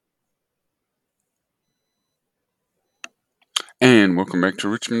And welcome back to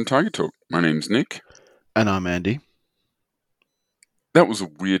Richmond Tiger Talk. My name's Nick. And I'm Andy. That was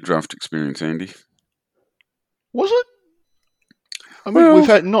a weird draft experience, Andy. Was it? I mean, Well,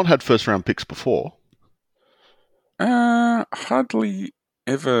 we've not had first round picks before. hardly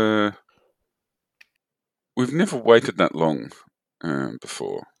ever. We've never waited that long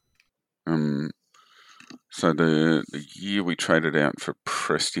before. So the year we traded out for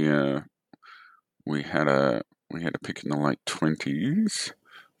Prestia, we had a pick in the late 20s,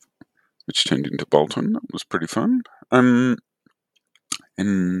 which turned into Bolton. It was pretty fun. And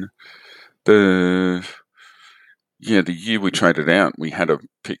the year we traded out, we had a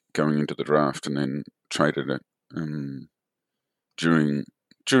pick going into the draft, and then traded it during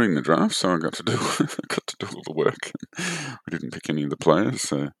the draft. So I got to do all the work. We didn't pick any of the players,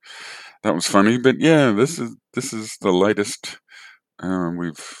 so that was funny. But yeah, this is the latest.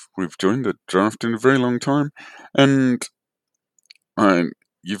 We've joined the draft in a very long time, and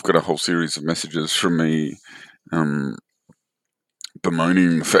you've got a whole series of messages from me,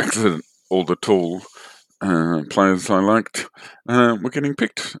 bemoaning the fact that all the tall players I liked were getting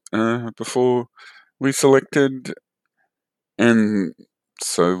picked before we selected, and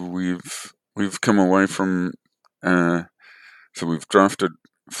so we've come away from. So we've drafted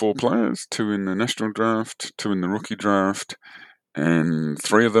 4 players: 2 in the national draft, 2 in the rookie draft, and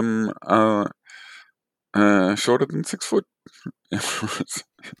 3 of them are shorter than 6 foot. It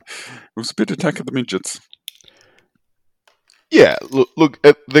was a bit attack of the midgets. Yeah, look.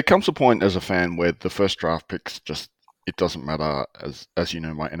 There comes a point as a fan where the first draft picks it doesn't matter. As you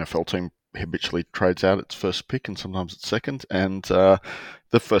know, my NFL team habitually trades out its first pick and sometimes its second, and the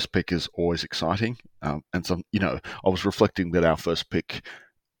first pick is always exciting. And I was reflecting that our first pick,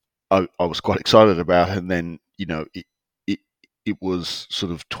 I was quite excited about, and then it was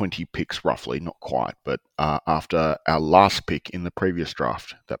sort of 20 picks roughly, not quite, but after our last pick in the previous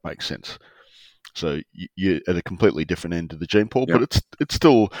draft, that makes sense. So you're at a completely different end of the gene pool, Yep. but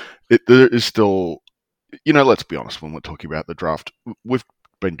there is still, let's be honest, when we're talking about the draft, we've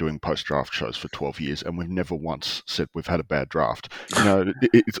been doing post-draft shows for 12 years, and we've never once said we've had a bad draft.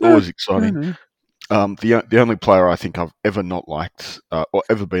 It's always exciting. No. The only player I think I've ever not liked or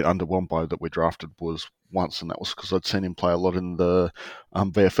ever been underwhelmed by that we drafted was once, and that was because I'd seen him play a lot in the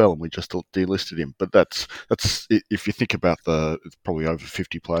VFL, and we just delisted him. But that's if you think about it's probably over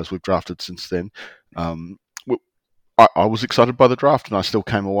 50 players we've drafted since then. I was excited by the draft, and I still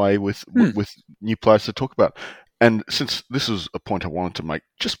came away with new players to talk about. And since this is a point I wanted to make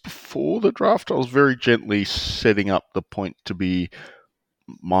just before the draft, I was very gently setting up the point to be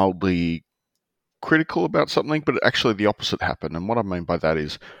mildly critical about something, but actually the opposite happened. And what I mean by that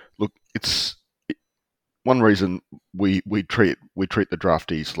is, look, one reason we treat the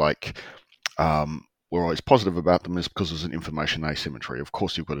draftees like we're always positive about them is because there's an information asymmetry. Of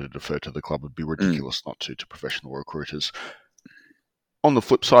course, you've got to defer to the club. It'd be ridiculous not to professional recruiters. On the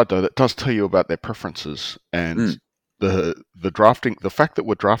flip side, though, that does tell you about their preferences and the drafting. The fact that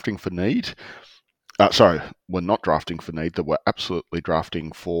we're drafting for need. We're not drafting for need, that we're absolutely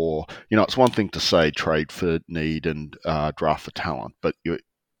drafting for, it's one thing to say trade for need and draft for talent, but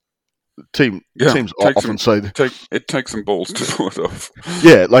teams often say that. It takes some balls to pull it off.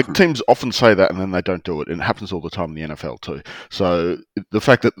 Yeah, like teams often say that and then they don't do it, and it happens all the time in the NFL too. So the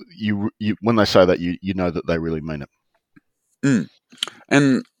fact that you when they say that, you know that they really mean it.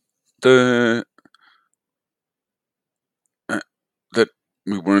 And the that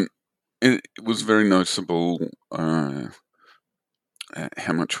we weren't. It was very noticeable how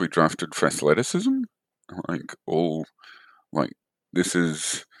much we drafted for athleticism. This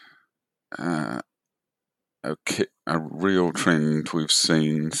is a real trend we've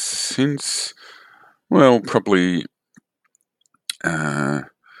seen since, well, probably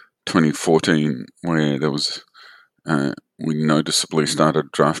 2014, where there was we noticeably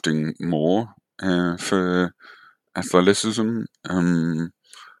started drafting more for athleticism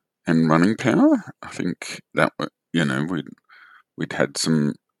and running power. I think that we'd had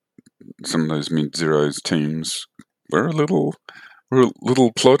some of those mid zeros teams were a little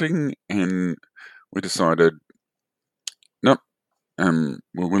plodding, and we decided, nope, we're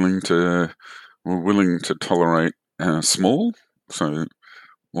willing to tolerate small. So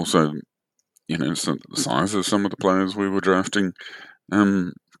also, the size of some of the players we were drafting.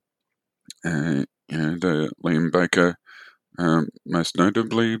 The Liam Baker, most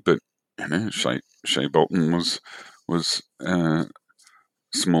notably, but Shea Bolton was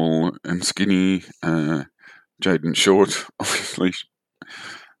small and skinny. Jaden Short, obviously,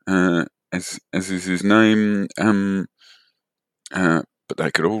 as is his name, but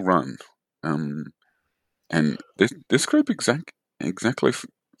they could all run. and this group exactly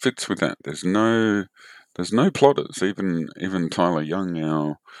fits with that. There's no plotters. Even Tyler Young,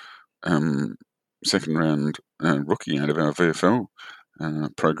 our second round rookie out of our VFL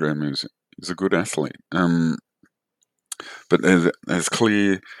program, is a good athlete. But there's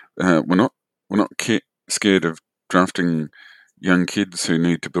clear. We're not scared of drafting young kids who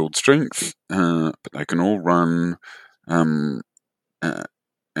need to build strength, but they can all run and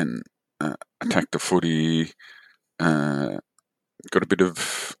attack the footy. Got a bit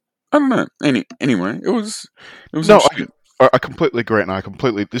of, I don't know. Anyway, it was No, interesting. I completely agree, and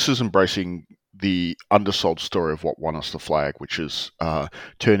this is embracing the undersold story of what won us the flag, which is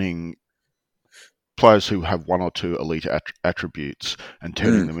turning players who have one or two elite attributes and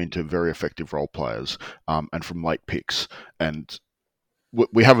turning them into very effective role players, and from late picks. And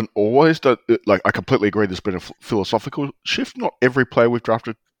we haven't always done, like, I completely agree there's been a philosophical shift. Not every player we've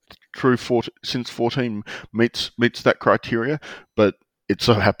drafted since 14 meets that criteria, but it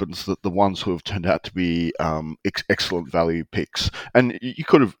so happens that the ones who have turned out to be excellent value picks, and you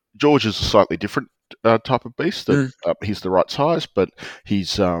could have, George is a slightly different type of beast, that he's the right size, but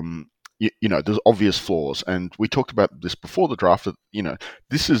he's there's obvious flaws, and we talked about this before the draft, that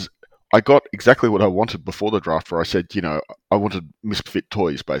this is, I got exactly what I wanted before the draft, where I said, I wanted misfit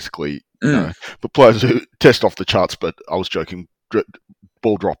toys, basically, but players who test off the charts, but I was joking,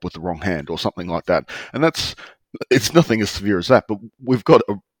 ball drop with the wrong hand or something like that. And it's nothing as severe as that, but we've got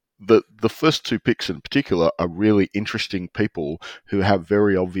the first two picks in particular are really interesting people who have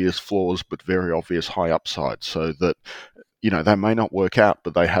very obvious flaws, but very obvious high upside, so that they may not work out,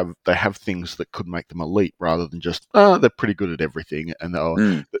 but they have things that could make them elite, rather than just they're pretty good at everything. And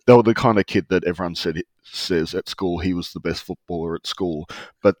they were the kind of kid that everyone says at school he was the best footballer at school.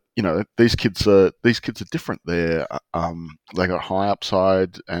 But these kids are different. They got high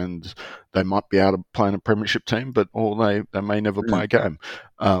upside, and they might be able to play in a premiership team, or they may never play a game.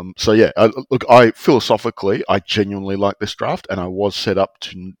 So yeah, I philosophically, I genuinely like this draft, and I was set up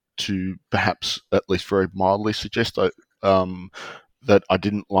to perhaps at least very mildly suggest that I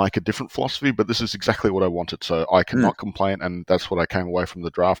didn't like a different philosophy, but this is exactly what I wanted, so I cannot complain, and that's what I came away from the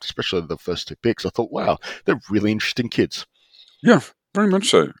draft, especially the first two picks. I thought, wow, they're really interesting kids. Yeah, very much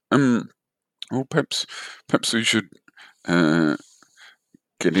so. Well, perhaps we should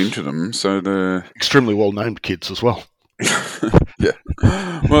get into them. So the extremely well named kids as well. Yeah.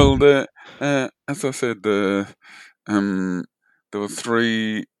 Well, as I said, there were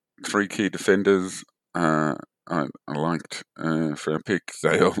three key defenders I liked for our pick.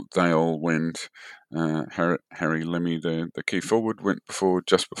 They all went. Harry Lemmy, the key forward, went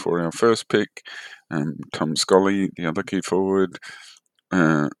just before our first pick. Tom Scully, the other key forward,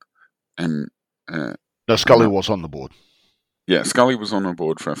 and no, Scully was on the board. Yeah, Scully was on the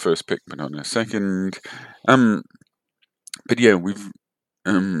board for our first pick, but on our second. But yeah, we've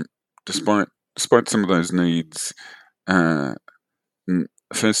despite some of those needs,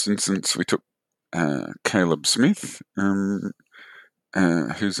 first instance we took Caleb Smith, who's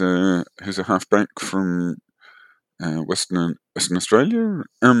a halfback from Western Australia.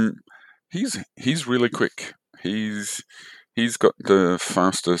 He's really quick. He's got the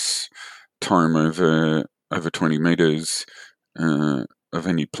fastest time over 20 meters of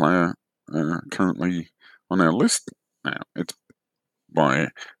any player currently on our list. Now it's by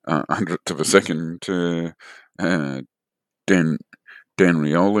 100th of a second to Dan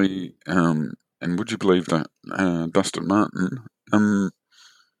Rioli, and would you believe that Dustin Martin?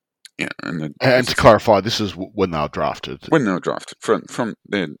 Yeah, and to clarify, this is when they were drafted. When they were drafted from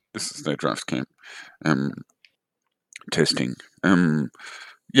their, this is their draft camp testing.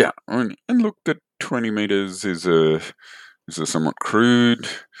 Yeah, and look, the 20 meters is a somewhat crude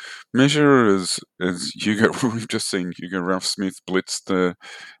measure, as we've just seen Hugo Ralphsmith blitz the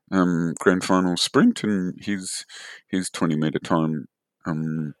grand final sprint, and his 20 meter time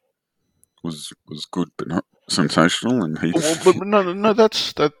was good, but not sensational. And but no,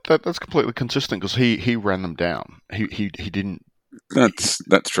 that's completely consistent, because he ran them down. He didn't.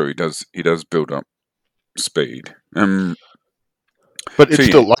 That's true. He does build up speed. But it's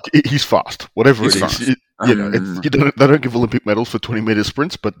still, like, he's fast. Whatever it is, fast. they don't give Olympic medals for 20-meter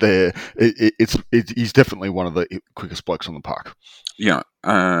sprints, but he's definitely one of the quickest blokes on the park. Yeah,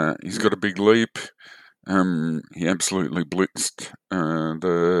 he's got a big leap. He absolutely blitzed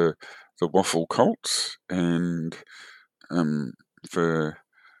the Waffle Colts, and for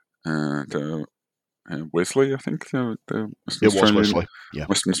the Wesley, I think the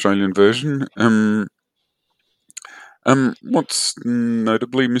Western Australian version. What's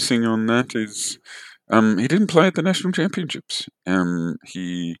notably missing on that is he didn't play at the national championships.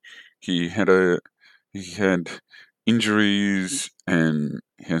 He had a he had injuries and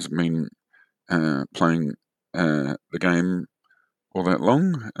he hasn't been playing the game all that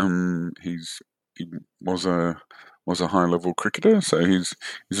long. He was a high level cricketer, so he's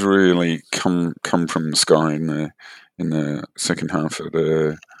really come from the sky in the second half of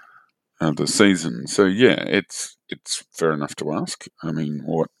the season. So yeah, it's fair enough to ask. I mean,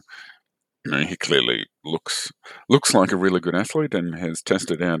 he clearly looks like a really good athlete and has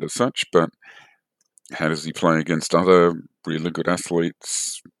tested out as such, but how does he play against other really good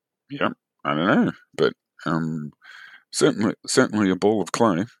athletes? Yeah, I don't know, but certainly a ball of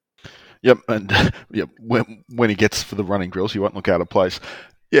clay. Yep, and when he gets for the running drills, he won't look out of place.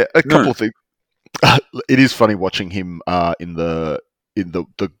 Yeah, a No. couple of things. It is funny watching him in the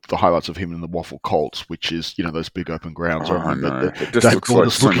highlights of him in the Waffle Colts, which is those big open grounds. I remember it just Dave looks like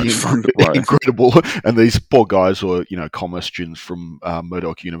Borders so looking much fun to play. incredible, and these poor guys were commerce students from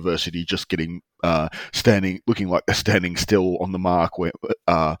Murdoch University just getting looking like they're standing still on the mark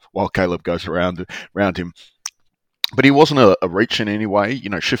while Caleb goes around him. But he wasn't a reach in any way.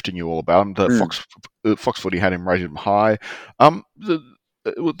 Shifting you all about him. Fox Footy had him rated him high. I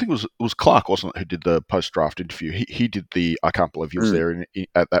think it was Clark, wasn't it, who did the post draft interview? He did the I can't believe he was there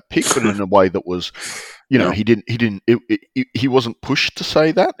at that pick, but in a way that was, he wasn't pushed to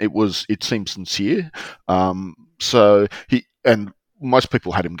say that. It seemed sincere. So most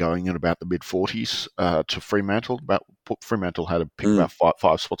people had him going in about the mid 40s to Fremantle. Fremantle had a pick about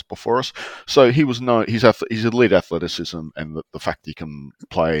five spots before us. So he was his elite athleticism and the fact that he can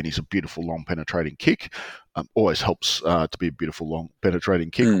play and he's a beautiful long penetrating kick always helps to be a beautiful long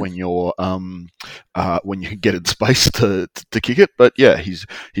penetrating kick when you can get in space to kick it. But yeah, he's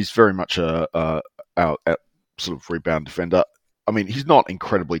very much a sort of rebound defender. I mean, he's not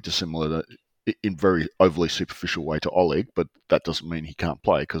incredibly dissimilar in very overly superficial way to Oleg, but that doesn't mean he can't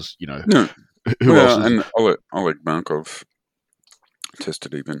play because who else? And Oleg Markov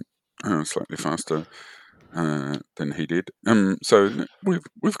tested even slightly faster than he did. So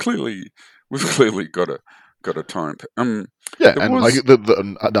we've clearly got a type. Another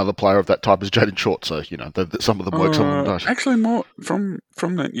player of that type is Jaden Short. So some of them work, some of them don't. Actually, more from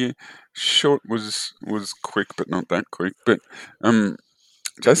that year, Short was quick, but not that quick. But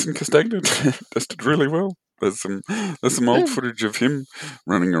Jason Castagna tested really well. There's some old footage of him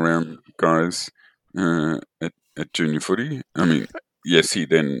running around guys at junior footy. I mean, yes, he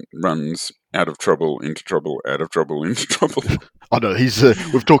then runs out of trouble, into trouble, out of trouble, into trouble. I know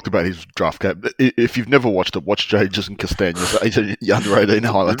we've talked about his draft game. If you've never watched it, watch Jason Castagna's under 18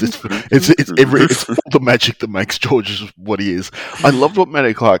 highlights. It's all the magic that makes George what he is. I loved what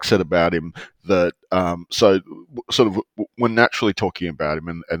Matty Clark said about him. That so sort of when naturally talking about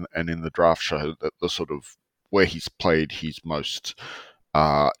him and in the draft show, that the sort of where he's played his most.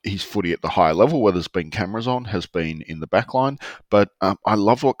 His footy at the higher level, where there's been cameras on, has been in the back line. But I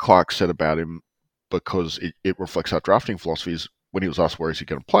love what Clark said about him because it reflects our drafting philosophies. When he was asked where is he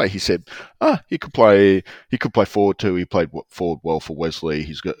going to play, he said, he could play forward too. He played forward well for Wesley.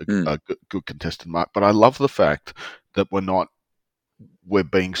 He's got a good contested mark. But I love the fact that we're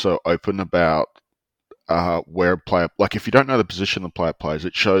being so open about where a player, like if you don't know the position the player plays,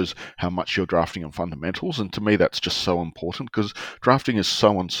 it shows how much you're drafting on fundamentals. And to me, that's just so important because drafting is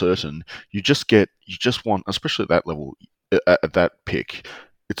so uncertain. You just want, especially at that level, at that pick,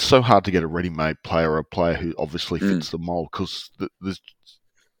 it's so hard to get a ready-made player or a player who obviously fits the mold because there's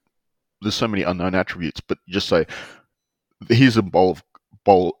so many unknown attributes. But you just say, here's a ball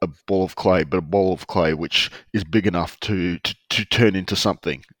of clay, but a ball of clay which is big enough to turn into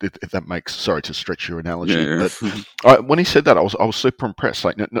something. If that makes, sorry to stretch your analogy, but when he said that, I was super impressed.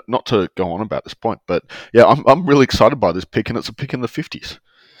 Like, not to go on about this point, but yeah, I'm really excited by this pick, and it's a pick in the 50s,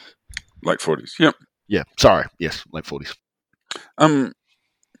 late 40s. Yep. Yeah. Sorry. Yes, late 40s.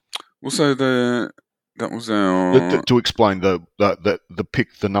 Also, that was our to explain the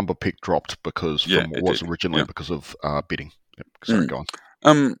pick, the number pick dropped because from what was originally because of bidding. Yep. Sorry, go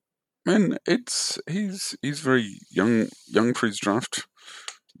on. Man, he's very young for his draft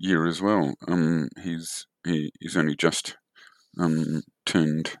year as well. He's only just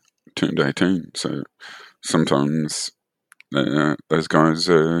turned 18, so sometimes those guys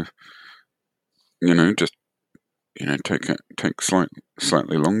take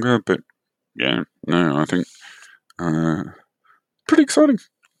slightly longer, but yeah, no, I think pretty exciting.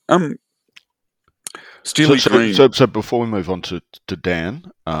 So before we move on to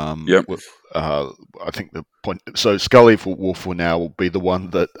Dan, I think the point. So Scully for Wolf will now be the one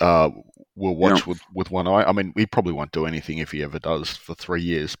that we'll Yeah. watch with one eye. I mean, he probably won't do anything if he ever does for 3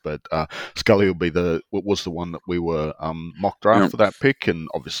 years. But Scully will be was the one that we were mock draft Yeah. for that pick, and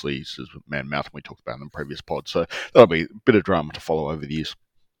obviously he's Man Mountain we talked about in the previous pod. So that'll be a bit of drama to follow over the years.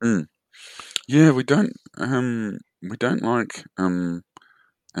 Mm. Yeah, we don't like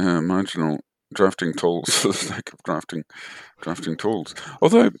marginal drafting tools for the sake of drafting tools.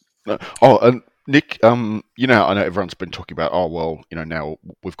 Although, And Nick, you know, I know everyone's been talking about, oh well, you know, now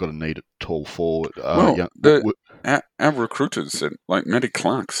we've got a need at tall forward. well, Yeah, our recruiters said, like Matty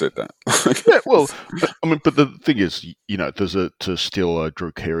Clark said that. yeah, well, I mean, but the thing is, you know, to steal a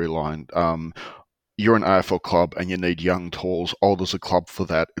Drew Carey line, you're an AFL club and you need young talls. Oh, there's a club for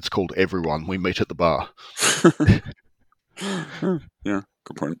that. It's called Everyone. We meet at the bar. Yeah,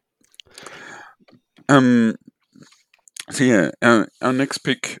 good point. So yeah, our next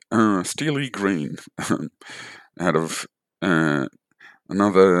pick, Steely Green, out of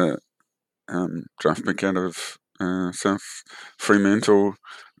another draft pick out of South Fremantle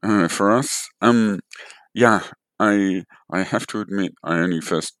for us. Yeah, I have to admit I only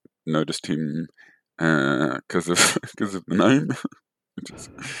first noticed him because of the name.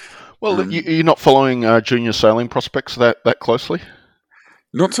 Well, you're not following junior sailing prospects that closely.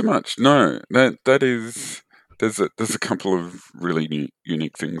 Not so much. No, that is. There's a couple of really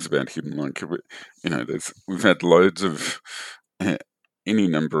unique things about him. Like, you know, we've had loads of any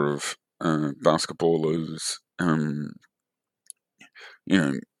number of basketballers. You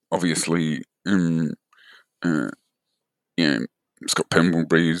know, obviously, you know, Scott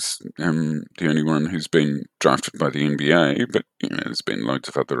Pendlebury's the only one who's been drafted by the NBA, but you know, there's been loads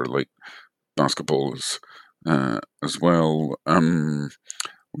of other elite basketballers as well.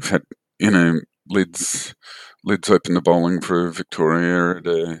 We've had, you know, Lids open the bowling for Victoria at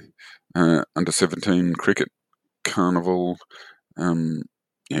a under-17 cricket carnival.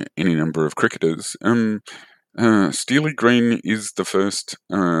 Yeah, any number of cricketers. Steely Green is the first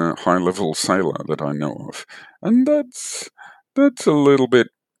high-level sailor that I know of, and that's a little bit.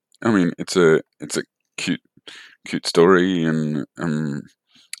 I mean, it's a cute story, and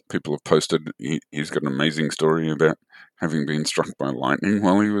people have posted. He's got an amazing story about having been struck by lightning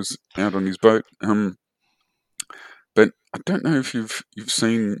while he was out on his boat. But I don't know if you've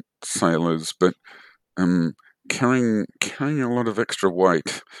seen sailors, but carrying a lot of extra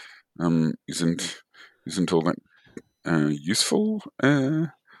weight isn't all that useful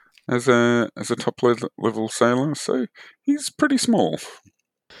as a top level sailor. So he's pretty small.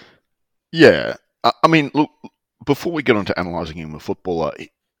 Yeah, I mean, look, before we get on to analysing him as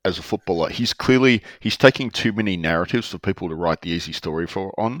a footballer, he's taking too many narratives for people to write the easy story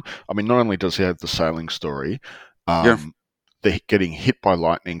on. I mean, not only does he have the sailing story, Yeah. the getting hit by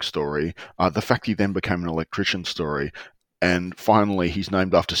lightning story, the fact he then became an electrician story, and finally he's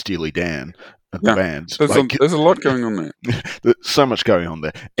named after Steely Dan at the band. There's a lot going on there. There's so much going on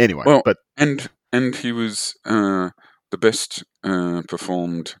there. Anyway, Well, but and he was the best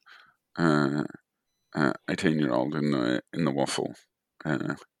performed 18-year-old in the waffle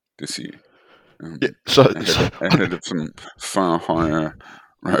this year. yeah, so ahead of some far higher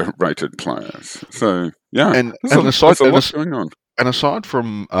rated players. So yeah, and there's a lot going on. And aside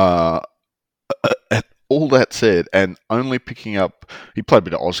from all that said, and only picking up, he played a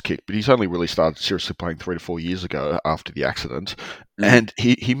bit of Auskick, but he's only really started seriously playing 3 to 4 years ago after the accident. And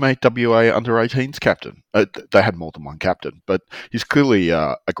he made WA under 18s captain. They had more than one captain, but he's clearly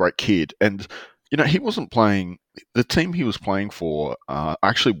a great kid. And you know, he wasn't playing. The team he was playing for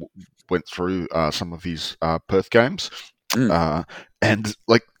actually went through some of his Perth games, and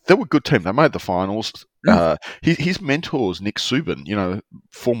like they were a good team. They made the finals. His mentors, Nick Subin, you know,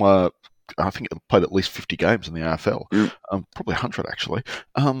 former. I think he played at least 50 games in the AFL, probably 100 actually.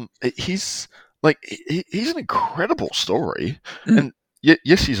 He's an incredible story, and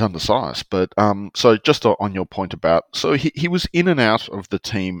yes, he's undersized, but so just on your point about, so he was in and out of the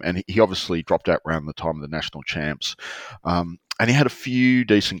team, and he obviously dropped out around the time of the national champs, and he had a few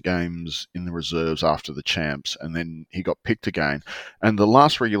decent games in the reserves after the champs, and then he got picked again. And the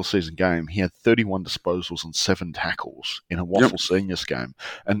last regular season game, he had 31 disposals and 7 tackles in a Waffle Seniors game,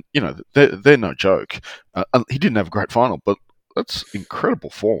 and you know they're no joke. He didn't have a great final, but that's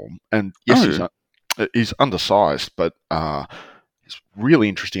incredible form. And yes, he's undersized, but really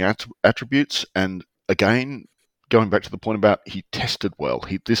interesting attributes, and again, going back to the point about he tested well.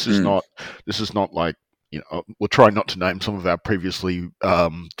 This is not like, you know, we'll try not to name some of our previously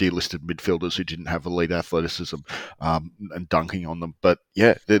delisted midfielders who didn't have elite athleticism and dunking on them. But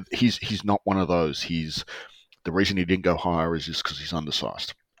yeah, he's not one of those. The reason he didn't go higher is just because he's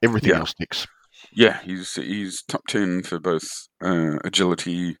undersized. Everything else ticks. Yeah, he's top 10 for both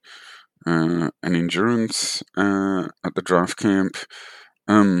agility, and endurance at the draft camp.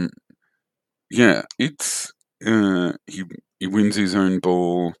 Yeah, it's he wins his own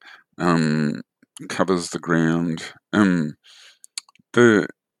ball, covers the ground. The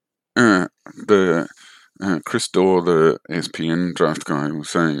uh, the Chris Dorr, the ESPN draft guy, was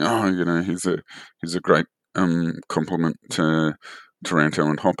saying, "Oh, he's a great compliment to Taranto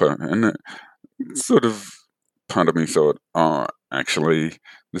and Hopper," and it sort of part of me thought, "Oh, actually,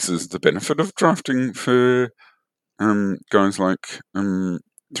 this is the benefit of drafting for guys like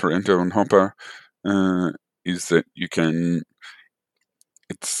Taranto and Hopper, is that you can.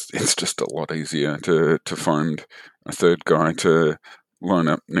 It's just a lot easier to find a third guy to line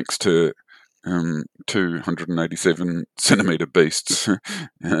up next to 287 centimeter beasts in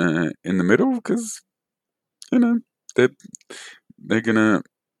the middle, because you know they're they're gonna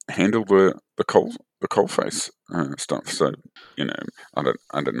handle the coal face stuff. So I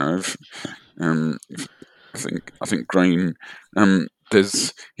don't know if I think Green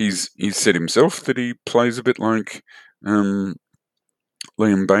he's said himself that he plays a bit like Liam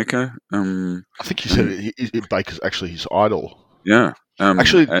Baker. I think he said Baker's actually his idol. Yeah.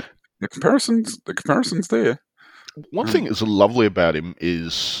 Actually, the comparisons there. one thing that's lovely about him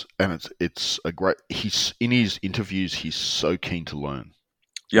is, and it's a great. He's in his interviews. He's so keen to learn.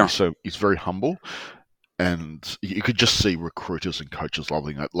 Yeah. He's very humble, and you could just see recruiters and coaches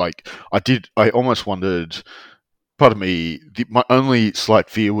loving it. Like I almost wondered. Pardon me. My only slight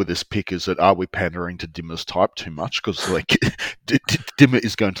fear with this pick is that are we pandering to Dimmer's type too much? Because like Dimmer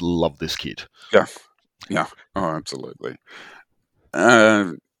is going to love this kid. Yeah. Oh, absolutely.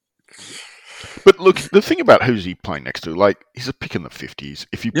 But look, the thing about who's he playing next to, like he's a pick in the 50s.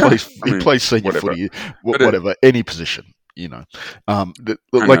 If he plays senior whatever. footy, whatever, any position, but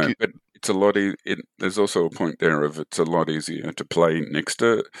it's a lot. There's also a point there of it's a lot easier to play next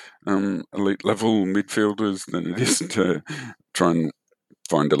to elite level midfielders than it is to try and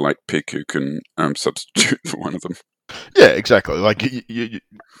find a late pick who can substitute for one of them. Yeah, exactly. Like I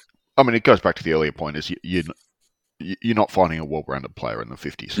mean, it goes back to the earlier point: is you're not finding a well-rounded player in the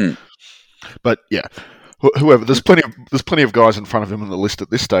 50s. But yeah, whoever, there's plenty of guys in front of him on the list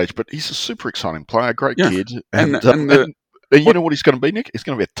at this stage. But he's a super exciting player, great kid, and you know what he's going to be, Nick? He's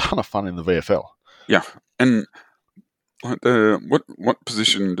going to be a ton of fun in the VFL. Yeah, and like what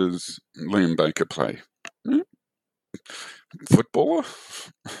position does Liam Baker play? Footballer.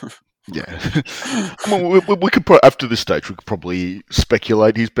 Yeah, I mean, we could after this stage we could probably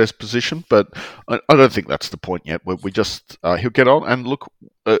speculate his best position, but I don't think that's the point yet. We just he'll get on and look.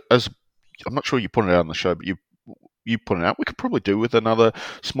 As I'm not sure you put it out on the show, but you put it out. We could probably do with another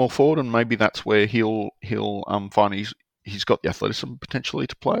small forward, and maybe that's where he'll find he's got the athleticism potentially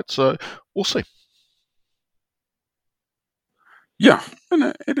to play it. So we'll see. Yeah,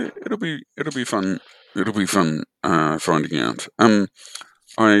 and it'll be fun. It'll be fun finding out.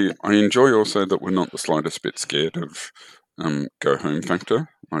 I enjoy also that we're not the slightest bit scared of go home factor,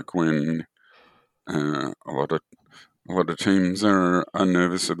 like when a lot of teams are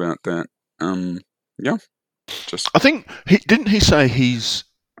nervous about that. Yeah, I think he say he's.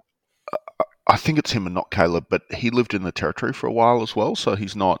 I think it's him and not Caleb, but he lived in the Territory for a while as well, so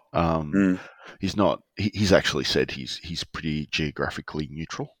he's not. He's not. He's actually said he's pretty geographically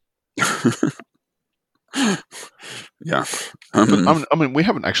neutral. Yeah. I mean, we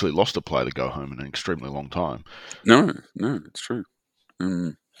haven't actually lost a player to go home in an extremely long time. No, it's true.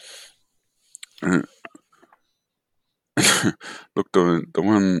 Look, the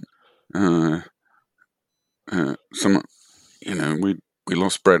one, we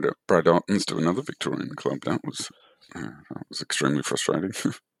lost Brad Ottens to another Victorian club. That was extremely frustrating.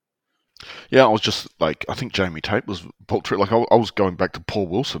 Yeah, I was just like, I think Jamie Tate was poultry. Like, I was going back to Paul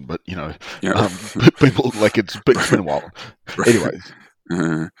Wilson, but people like it's been a while. Anyway,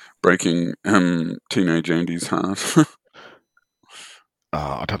 breaking teenage Andy's heart.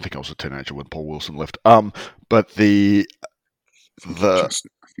 I don't think I was a teenager when Paul Wilson left. But I think he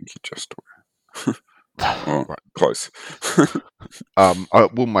just right. Close. I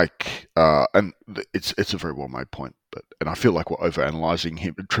will make, and it's a very well made point, and I feel like we're over analysing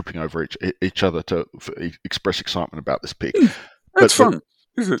him and tripping over each other to express excitement about this pick. That's fun,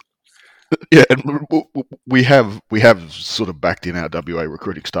 is it? Yeah, and we have sort of backed in our WA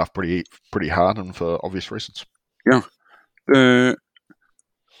recruiting staff pretty hard, and for obvious reasons. Yeah, the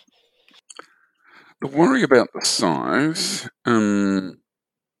worry about the size,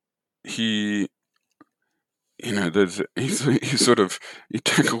 he he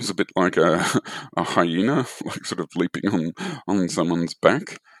tackles a bit like a hyena, like sort of leaping on someone's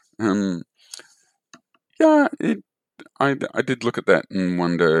back. I did look at that and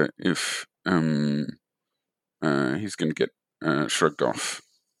wonder if he's going to get shrugged off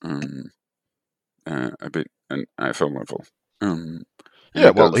a bit at AFL level.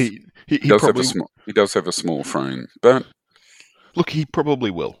 Yeah, well, he probably he does have a small frame, but look, he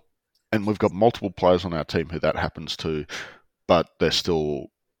probably will, and we've got multiple players on our team who that happens to, but they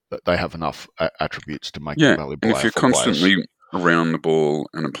have enough attributes to make them valuable. And if you're AFL constantly players around the ball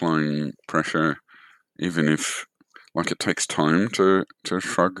and applying pressure, even if it takes time to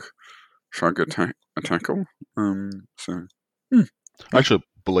shrug a tackle. So. I actually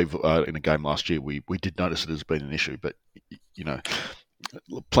believe in a game last year we did notice it has been an issue, but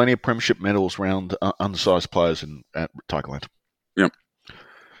plenty of premiership medals around undersized players at Tigerland. Yep.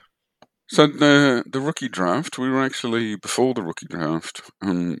 So the rookie draft, we were actually before the rookie draft.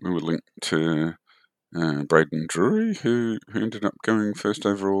 We were linked to Braden Drury, who ended up going first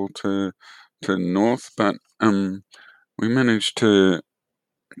overall to North, but we managed to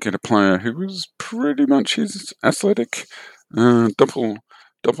get a player who was pretty much his athletic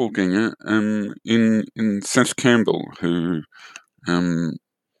doppelganger in Seth Campbell, who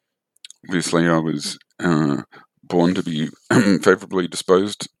obviously I was born to be favourably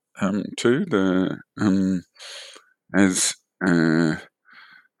disposed to as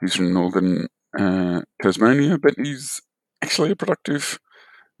he's from northern Tasmania, but he's actually a productive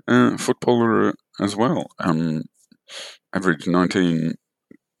footballer as well. Averaged 19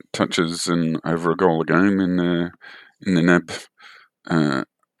 touches and over a goal a game in the NAB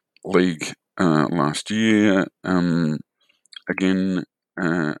league last year. Again,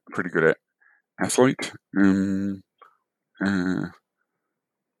 pretty good athlete.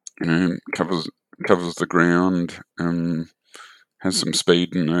 Covers the ground. Has some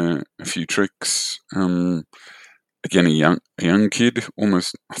speed and a few tricks. Again, a young kid.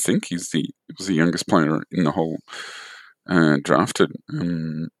 Almost, I think he was the youngest player in the whole drafted.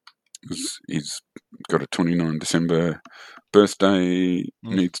 He's got a 29 December birthday.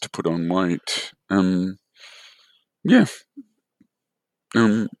 Needs to put on weight.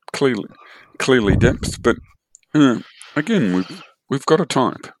 Clearly depth, but again, we've got a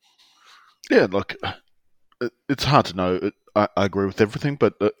type. Yeah, look, it's hard to know. I agree with everything,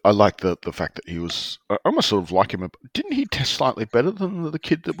 but I like the fact that he was. I almost sort of like him. Didn't he test slightly better than the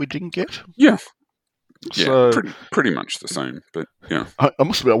kid that we didn't get? Yeah. So, pretty much the same, but yeah. I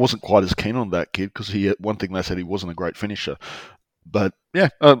must admit I wasn't quite as keen on that kid because one thing they said he wasn't a great finisher, but yeah,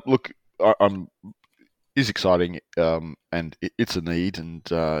 look, is exciting, and it's a need, and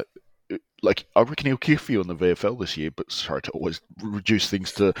I reckon he'll kill for you in the VFL this year. But sorry to always reduce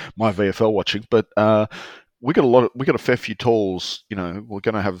things to my VFL watching, but we got a fair few tools. We're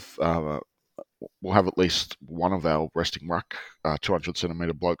going to have. We'll have at least one of our resting ruck 200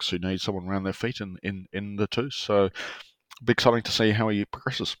 centimetre blokes who need someone around their feet in the two. So it'll be exciting to see how he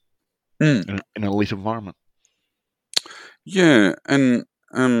progresses in an elite environment. Yeah, and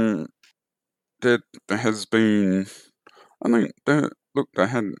there has been. I think they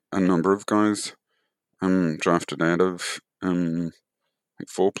had a number of guys drafted out of. 4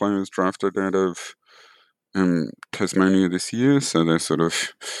 players drafted out of Tasmania this year, so they're sort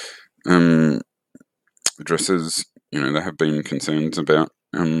of addresses. There have been concerns about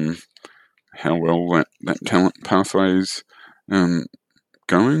how well that talent pathway is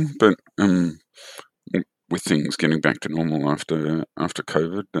going, but with things getting back to normal after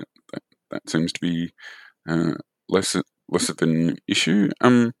COVID, that seems to be less of an issue.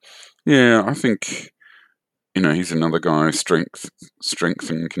 I think he's another guy. Strength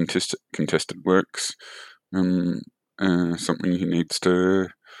and contested works. Something he needs to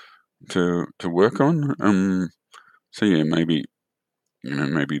work on. So yeah, maybe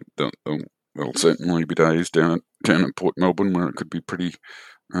there'll certainly be days down at Port Melbourne where it could be pretty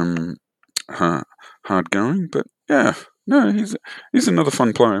hard going. But yeah, no, he's another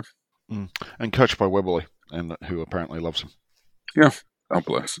fun player. And coached by Webberley, and who apparently loves him. Yeah, oh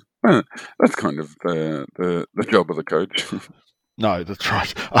bless. That's kind of the job of the coach. No, that's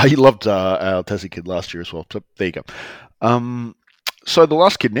right. He loved our Tassie kid last year as well. So there you go. So the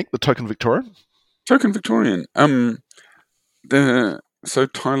last kid, Nick, the token Victorian. Token Victorian. So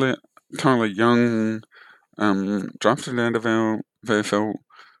Tyler Young, drafted out of our VFL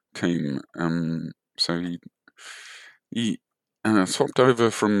team. So he swapped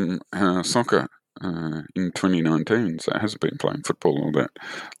over from soccer in 2019. So hasn't been playing football all that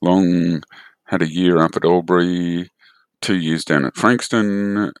long. Had a year up at Albury, 2 years down at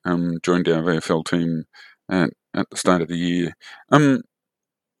Frankston. Joined our VFL team at the start of the year. I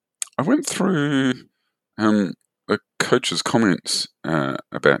went through the coach's comments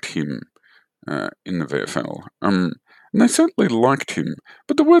about him in the VFL. and they certainly liked him.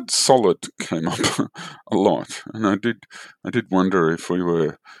 But the word solid came up a lot, and I did wonder if we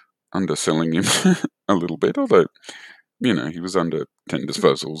were underselling him a little bit. Although he was under 10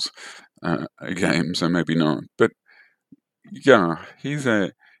 disposals a game, so maybe not. But yeah, he's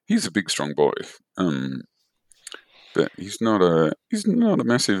a big, strong boy. But he's not a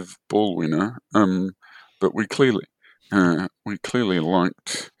massive ball winner. But we clearly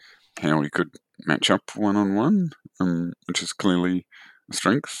liked how he could match up 1-on-1, which is clearly a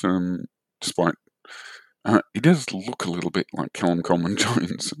strength. Despite he does look a little bit like Callum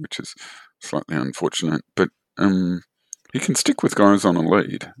Coleman-Jones, which is slightly unfortunate. But he can stick with guys on a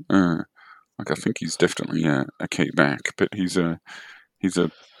lead. I think he's definitely a key back, but he's a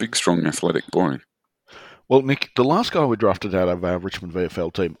big, strong, athletic boy. Well, Nick, the last guy we drafted out of our Richmond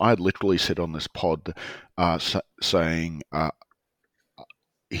VFL team, I had literally said on this pod saying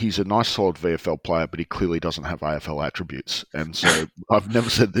he's a nice, solid VFL player, but he clearly doesn't have AFL attributes. And so I've never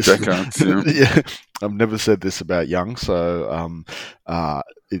said this. Yeah, I've never said this about Young. So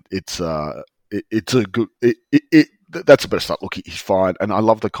it's a good. That's a better start. Look, he's fine, and I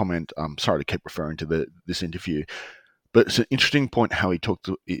love the comment. Sorry to keep referring to this interview, but it's an interesting point how he talked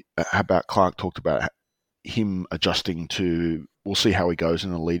about Clark talked about him adjusting to. We'll see how he goes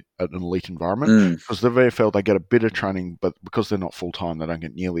in an elite environment. Because the VFL, they get a bit of training, but because they're not full time, they don't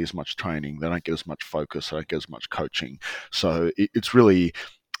get nearly as much training. They don't get as much focus. They don't get as much coaching. So it's really,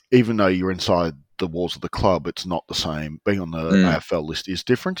 even though you're inside the walls of the club, it's not the same. Being on the AFL list is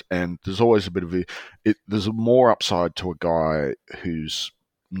different, and there's always a bit of there's more upside to a guy who's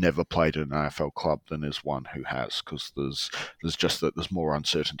never played in an AFL club than there's one who has, because there's more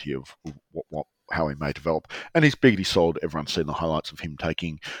uncertainty of how he may develop. And he's big, he's solid. Everyone's seen the highlights of him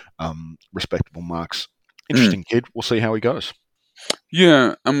taking respectable marks. Interesting kid. We'll see how he goes.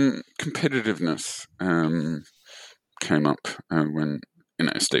 Yeah, competitiveness came up when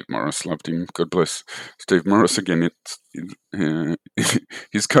Steve Morris loved him. God bless Steve Morris. Again, it's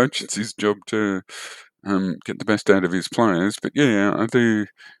his coach. It's his job to get the best out of his players. But yeah, I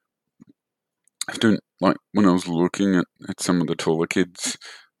don't like when I was looking at some of the taller kids,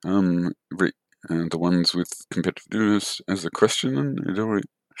 the ones with competitiveness as a question, and it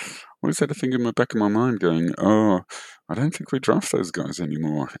always had a thing in the back of my mind going, oh, I don't think we draft those guys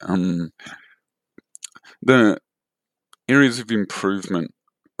anymore. The areas of improvement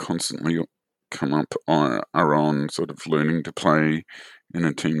constantly come up are on sort of learning to play in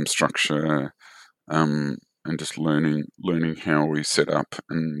a team structure, and just learning how we set up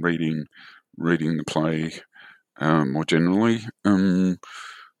and reading the play more generally.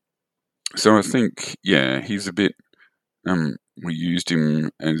 So I think, yeah, he's a bit. We used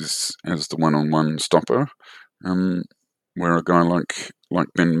him as the one-on-one stopper, where a guy like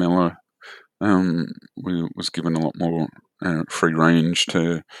Ben Miller was given a lot more free range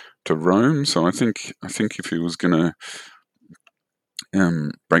to roam. So I think if he was going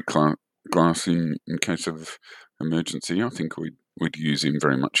to break glass in case of emergency, I think we'd use him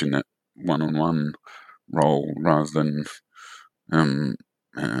very much in that one-on-one role rather than a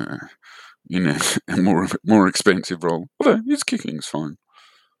more expensive role. Although his kicking's fine.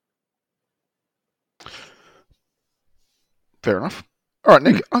 Fair enough. All right,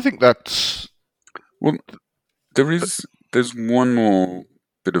 Nick. I think that's. Well, there's one more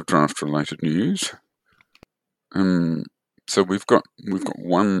bit of draft related news. So we've got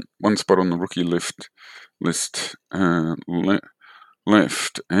one spot on the rookie list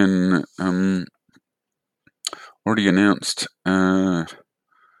left, and already announced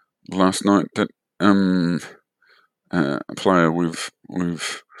last night that a player we've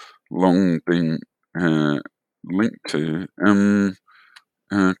long been linked to,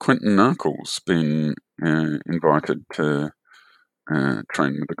 Quentin Narkle's been invited to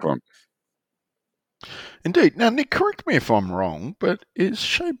train with the club. Indeed. Now, Nick, correct me if I'm wrong, but is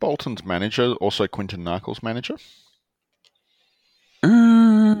Shea Bolton's manager also Quentin Narkle's manager?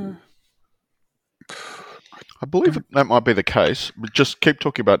 I believe that might be the case. But just keep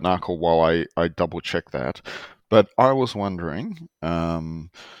talking about Narkle while I double check that. But I was wondering.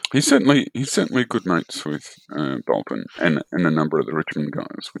 He's certainly good mates with Bolton and a number of the Richmond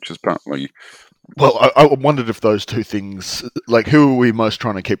guys, which is partly. Well, I wondered if those two things, like, who are we most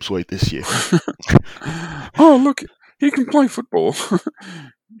trying to keep sweet this year? Oh, look, he can play football.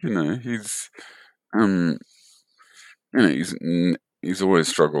 He's always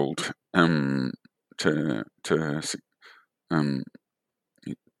struggled to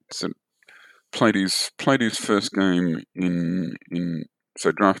played his first game in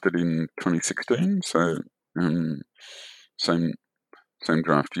so drafted in 2016. So same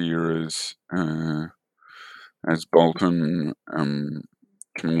draft year as as Bolton,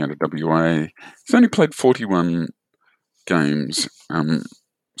 coming out of WA. He's only played 41 games,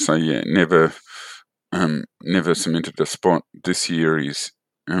 so yeah, never cemented a spot. This year he's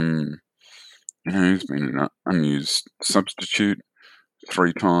he's been an unused substitute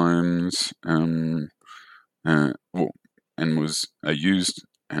 3 times, and was used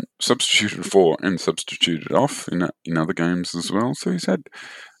and substituted for and substituted off in other games as well. So he's had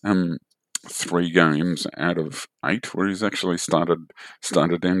 3 games out of 8 where he's actually started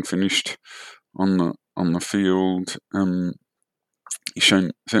and finished on the field. He's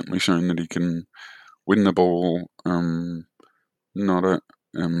certainly shown that he can win the ball. Not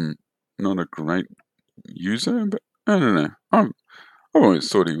a great user, but I don't know. I've always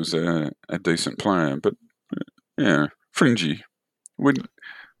thought he was a decent player, but yeah, fringy.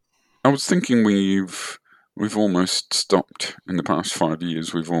 I was thinking we've almost stopped in the past 5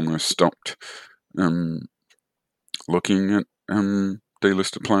 years. We've almost stopped looking at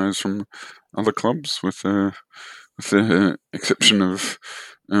delisted players from other clubs, with the exception of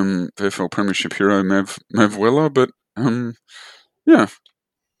VFL Premiership hero Mav Weller. But yeah,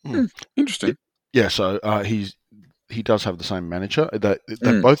 interesting. Yeah, so he does have the same manager. They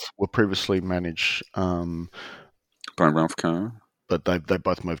both were previously managed by Ralph Carr, but they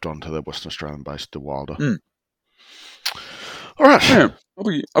both moved on to the Western Australian-based De Wilder. All right. Yeah,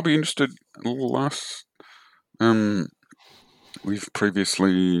 I'll be interested. Last, we've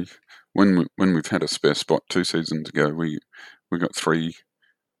previously, when we've had a spare spot 2 seasons ago, we got 3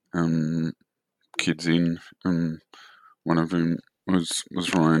 kids in. One of them was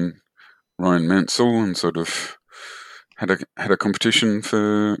Ryan Mansell, and sort of had a competition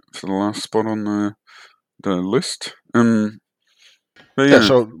for the last spot on the list. But yeah,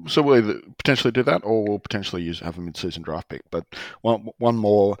 so we'll either potentially do that, or we'll potentially have a mid-season draft pick. But one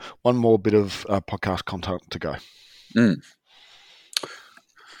more bit of podcast content to go.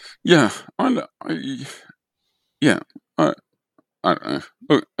 Yeah, I don't know.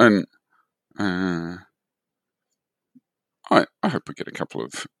 Look, and I hope we get a couple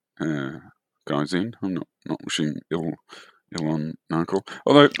of guys in. I'm not wishing ill on Narkle.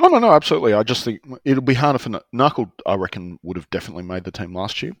 Although, no, absolutely. I just think it'll be harder for Narkle. I reckon would have definitely made the team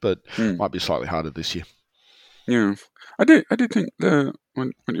last year, but might be slightly harder this year. Yeah, I did think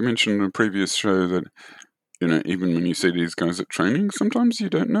when you mentioned in a previous show that, you know, even when you see these guys at training, sometimes you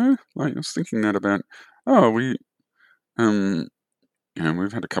don't know. Like, I was thinking that about, we've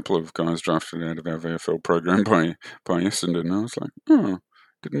had a couple of guys drafted out of our VFL program by Essendon, and I was like, oh,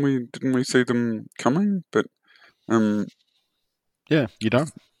 didn't we see them coming? But yeah, you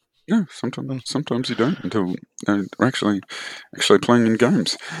don't. Yeah, sometimes you don't until they're actually playing in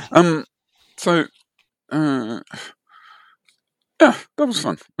games. So yeah, that was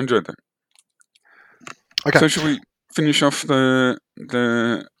fun. Enjoyed that. Okay. So should we finish off the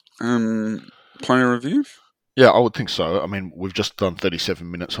player review? Yeah, I would think so. I mean, we've just done 37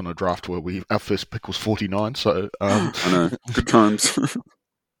 minutes on a draft where our first pick was 49. So I know, good times.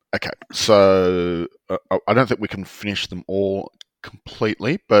 Okay, so I don't think we can finish them all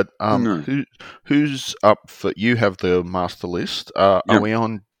completely, but No. who's up for? You have the master list. Are we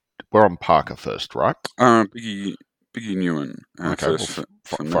on? We're on Parker first, right? Biggie Nguyen first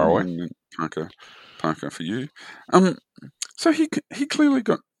for far away. And then Parker for you. So he clearly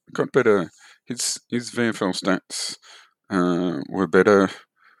got better. His VFL stats were better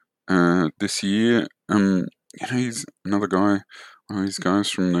this year. He's another guy. One of these guys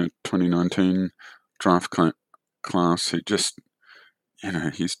from the 2019 draft class who just,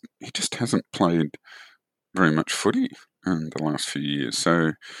 he just hasn't played very much footy in the last few years.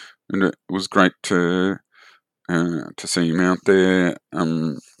 So, and it was great to see him out there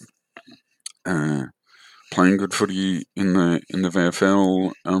playing good footy in the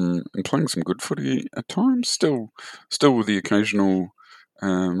VFL, and playing some good footy at times. Still with the occasional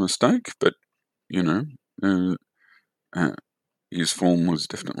mistake, but his form was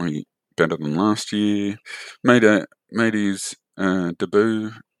definitely better than last year. Made his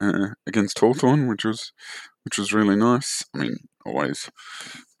debut against Hawthorn, which was really nice. I mean, always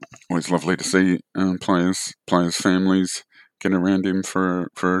lovely to see players' families get around him for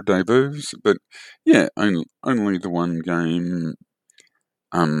debuts. But yeah, only the one game.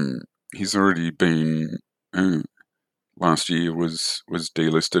 He's already been last year was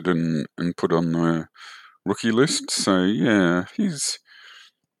delisted and put on the rookie list. So yeah, he's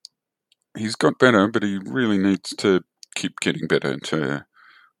got better, but he really needs to keep getting better to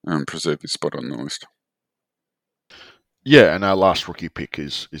preserve his spot on the list. Yeah, and our last rookie pick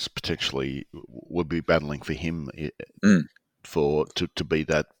is potentially would be battling for him to be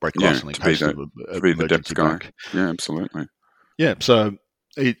that Brett Yeah, Glasson in to be case of that, to be the emergency depth guy. back. Yeah, absolutely. Yeah, so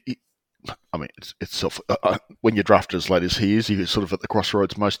I mean, it's when you're drafted as late as he is, you're sort of at the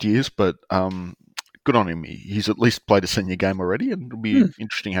crossroads most years. But good on him. He's at least played a senior game already, and it'll be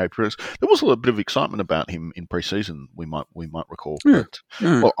interesting how he proves. There was a little bit of excitement about him in pre-season. We might recall, Yeah, but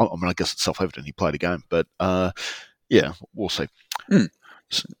yeah. well, I mean, I guess it's self-evident he played a game, but yeah, we'll see. And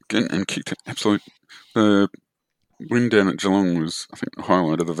kicked an absolute. The win down at Geelong was, I think, the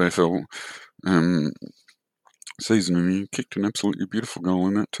highlight of the VFL season, and he kicked an absolutely beautiful goal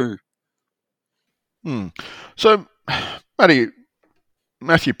in that too. So,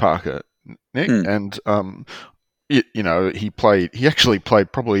 Matthew Parker, Nick, and he actually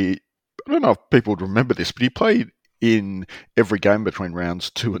played probably. I don't know if people would remember this, but he played in every game between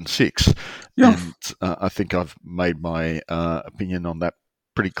rounds 2 and 6. Yeah. And I think I've made my opinion on that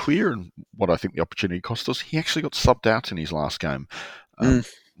pretty clear, and what I think the opportunity cost us. He actually got subbed out in his last game,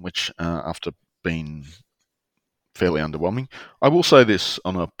 which after being fairly underwhelming. I will say this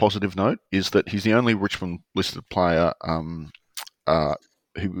on a positive note, is that he's the only Richmond listed player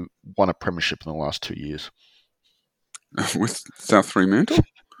who won a premiership in the last 2 years. With South Fremantle?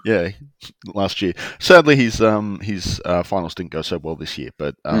 Yeah, last year. Sadly, his finals didn't go so well this year,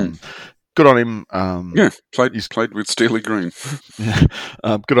 but good on him. Played with Steely Green. Yeah,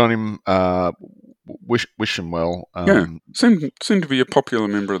 good on him. Wish him well. Seemed to be a popular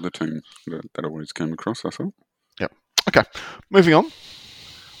member of the team. That always came across, I thought. Yep. Okay, moving on.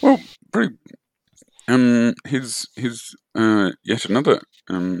 Well, pretty. His yet another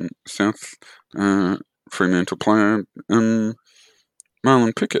South Fremantle player,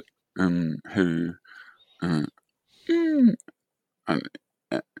 Marlon Pickett, who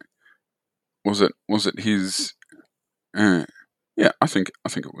was it his? Yeah, I think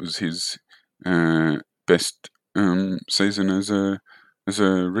it was his best season as a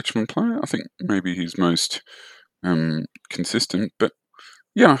Richmond player. I think maybe his most consistent, but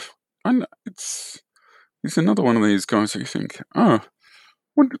yeah, he's another one of these guys who you think, oh,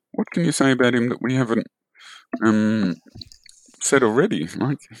 what can you say about him that we haven't said already?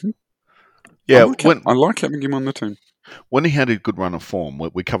 Like, yeah, I like having him on the team. When he had a good run of form,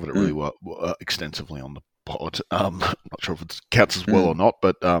 we covered it really well, extensively on the pod. Not sure if it counts as well or not,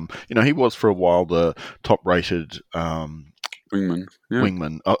 but he was for a while the top-rated wingman. Yeah.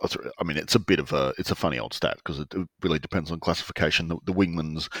 Wingman. I mean, it's a funny old stat because it really depends on classification. The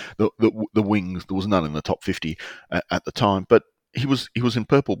wingmans, the wings, there was none in the top 50 at the time, but he was in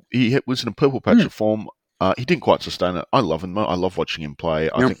purple. He was in a purple patch of form. He didn't quite sustain it. I love him. I love watching him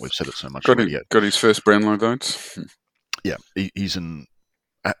play. I think we've said it so much already. Got his first Brownlow votes. Yeah, he's an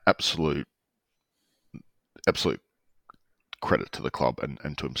absolute credit to the club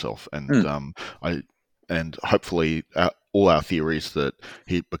and to himself. And hopefully all our theories that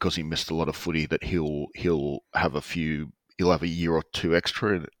because he missed a lot of footy, that he'll have a year or two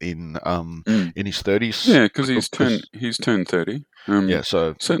extra in his 30s. Yeah, because he's turned 30.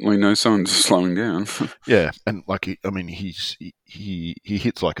 So certainly no signs of slowing down. Yeah, and he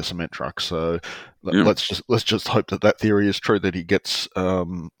hits like a cement truck. So let's just hope that theory is true, that he gets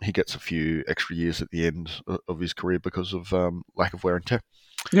a few extra years at the end of his career because of lack of wear and tear.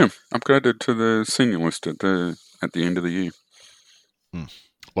 Yeah, upgraded to the senior list at the end of the year.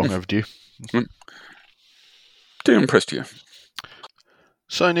 Long overdue. Dion Prestia.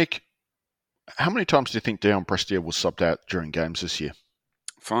 So, Nick, how many times do you think Dion Prestia was subbed out during games this year?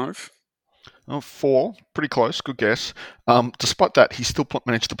 5. 4. Pretty close. Good guess. Despite that, he still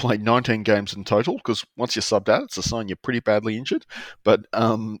managed to play 19 games in total, because once you're subbed out, it's a sign you're pretty badly injured. But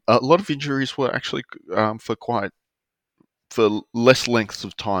a lot of injuries were actually for less lengths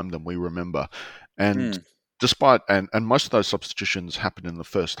of time than we remember. And despite and most of those substitutions happen in the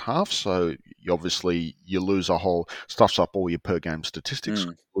first half, so you lose stuffs up all your per game statistics,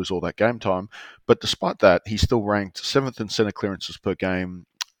 lose all that game time. But despite that, he still ranked 7th in centre clearances per game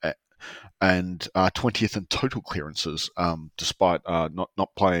and 20th in total clearances, despite not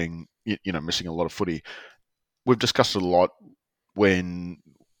playing, missing a lot of footy. We've discussed it a lot.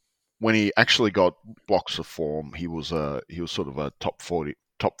 When he actually got blocks of form, he was sort of a top 40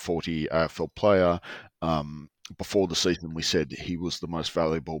 AFL player. Before the season, we said he was the most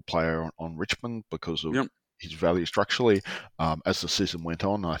valuable player on Richmond because of his value structurally. As the season went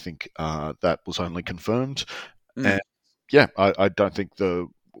on, I think that was only confirmed. And I don't think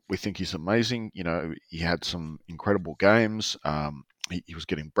we think he's amazing. He had some incredible games. He was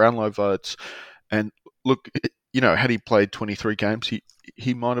getting Brownlow votes, and look, had he played 23 games,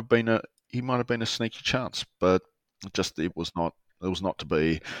 he might have been a sneaky chance, but just it was not to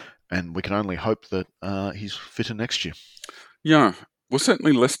be, and we can only hope that he's fitter next year. Yeah, we're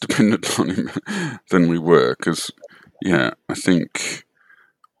certainly less dependent on him than we were, because, I think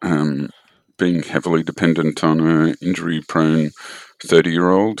being heavily dependent on an injury-prone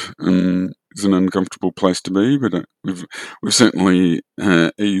 30-year-old is an uncomfortable place to be, but we've certainly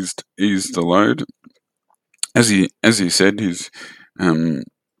eased the load. As he said, when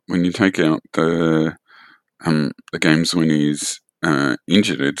you take out the games when he's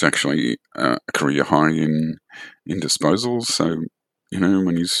injured, it's actually a career high in disposals. So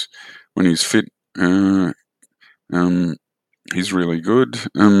when he's fit, he's really good.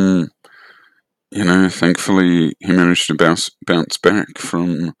 Thankfully he managed to bounce back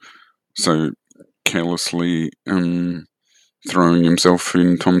from so carelessly throwing himself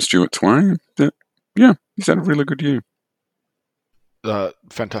in Tom Stewart's way. He's had a really good year.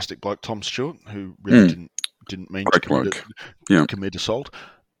 Fantastic bloke, Tom Stewart, who really didn't mean to commit assault.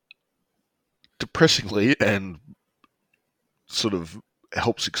 Depressingly, and sort of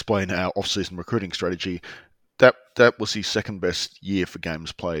helps explain our off-season recruiting strategy, that was his second best year for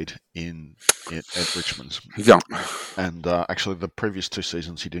games played at Richmond. Yeah. And actually, the previous 2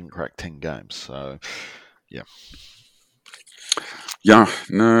 seasons he didn't crack 10 games. So, yeah. Yeah.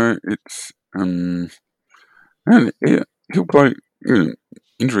 No, it's and he'll play.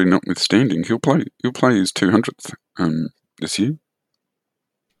 Injury notwithstanding, he'll play his 200th this year.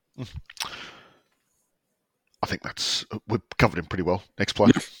 I think we've covered him pretty well. Next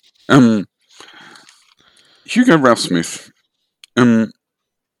player. Yeah. Hugo Ralphsmith.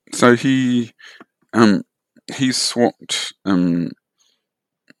 So he swapped from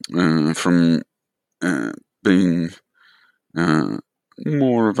being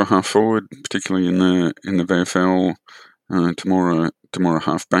more of a half forward, particularly in the VFL, to more a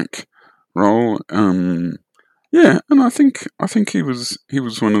halfback role. And I think he was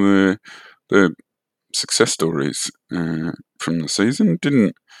one of the success stories from the season.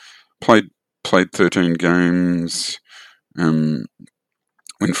 Played 13 games. Went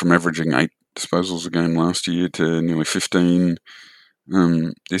from averaging 8 disposals a game last year to nearly 15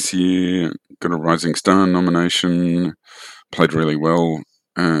 this year. Got a Rising Star nomination. Played really well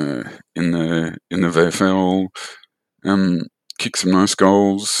in the VFL. Kicked some nice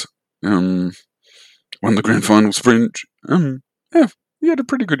goals. Won the grand final sprint. He had a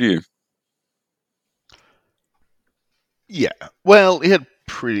pretty good year. Yeah, well, he had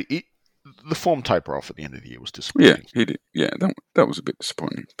the form taper off at the end of the year was disappointing. Yeah, he did. Yeah, that was a bit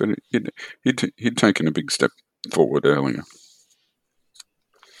disappointing, but he'd taken a big step forward earlier.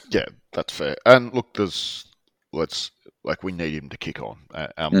 Yeah, that's fair. And look, we need him to kick on,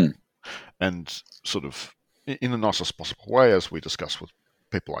 and sort of in the nicest possible way, as we discussed with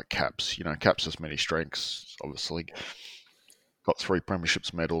people like Caps. Caps has many strengths. Obviously, got 3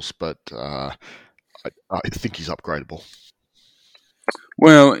 premierships medals, but I think he's upgradable.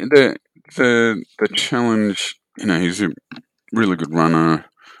 Well, the challenge, he's a really good runner,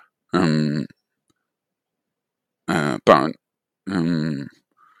 but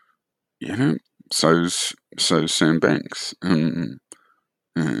so's Sam Banks,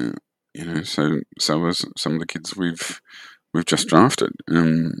 so as some of the kids we've just drafted,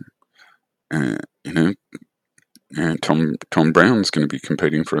 Tom Brown's going to be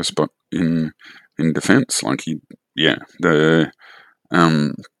competing for a spot in defence. Like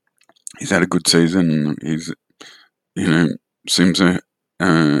he's had a good season. He's seems he's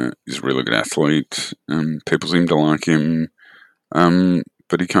a really good athlete. People seem to like him,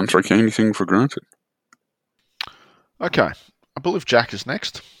 but he can't take anything for granted. Okay, I believe Jack is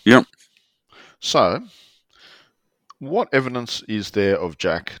next. Yep. So, what evidence is there of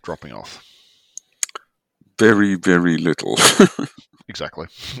Jack dropping off? Very, very little. Exactly.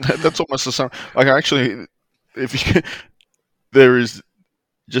 That's almost the same. Like, actually, there is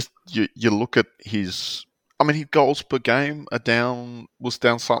just you look at his. I mean, his goals per game was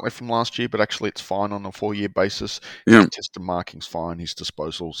down slightly from last year, but actually it's fine on a 4-year basis. Yeah. His contested marking's fine, his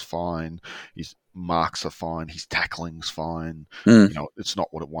disposal's fine, his marks are fine, his tackling's fine. It's not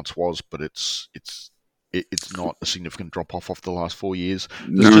what it once was, but it's not a significant drop off the last 4 years.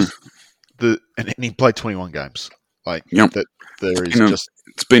 And he played 21 games. Like that, there is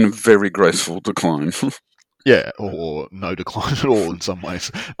it's been a very graceful decline. Yeah, or no decline at all in some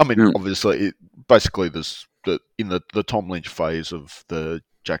ways. I mean, obviously, basically, in the Tom Lynch phase of the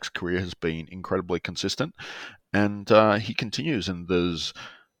Jack's career has been incredibly consistent, and he continues. And there's,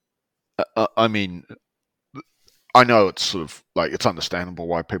 I mean, I know it's sort of like it's understandable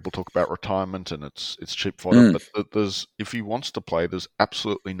why people talk about retirement and it's cheap fodder, but if he wants to play, there's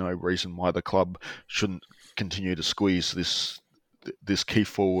absolutely no reason why the club shouldn't continue to squeeze this key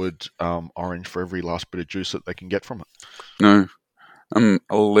forward orange for every last bit of juice that they can get from it. No.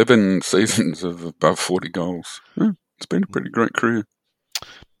 11 seasons of above 40 goals. Yeah, it's been a pretty great career.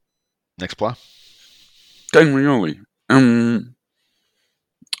 Next player. Dane Rioli.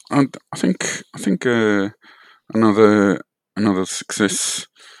 I think another success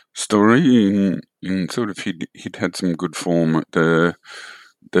story in sort of he'd had some good form at the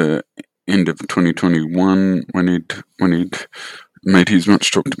end of 2021 when he'd made his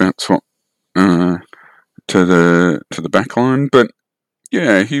much talked about swap to the back line, but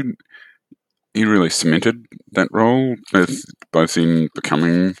yeah, he really cemented that role, both in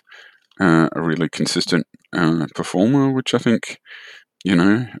becoming a really consistent performer, which I think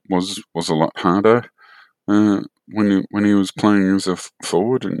was a lot harder when he was playing as a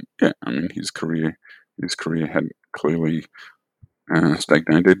forward. And yeah, I mean his career had clearly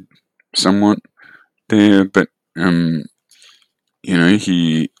stagnated somewhat there, but he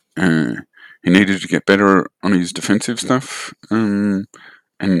needed to get better on his defensive stuff, and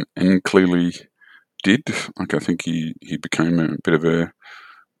clearly did. Like I think he became a bit of the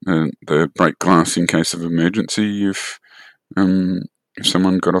break glass in case of emergency if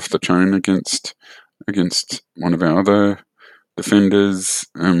someone got off the chain against one of our other defenders.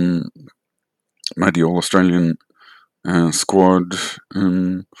 Made the All-Australian squad,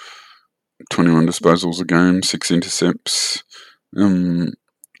 21 disposals a game, 6 intercepts.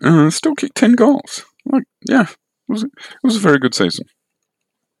 Still kicked 10 goals. Like, yeah, it was a very good season.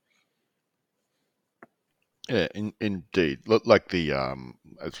 Yeah, indeed. Like the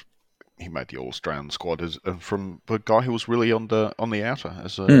as he made the All-Australian squad as from the guy who was really on the outer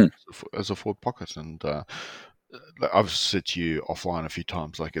as a forward pocket, and I've said to you offline a few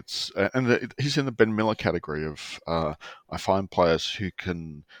times, like it's he's in the Ben Miller category of I find players who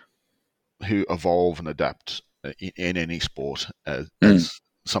evolve and adapt in any sport as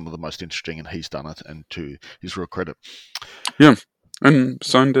some of the most interesting, and he's done it, and to his real credit. Yeah, and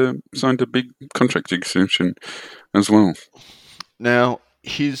signed a big contract extension as well. Now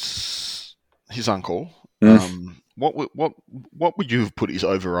his uncle. What would you have put his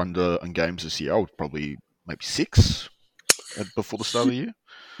over under in games this year? I would probably maybe 6 before the start of the year.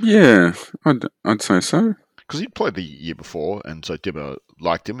 Yeah, I'd say so. Because he'd played the year before, and so Dimmer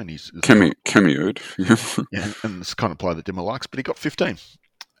liked him, and he's cameoed. Yeah, and it's the kind of player that Dimmer likes. But he got 15,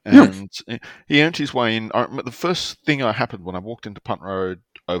 and he earned his way in. I remember the first thing that happened when I walked into Punt Road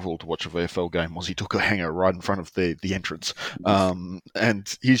Oval to watch a VFL game was he took a hanger right in front of the entrance,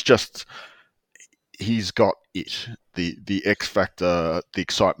 and he's got it, the X factor, the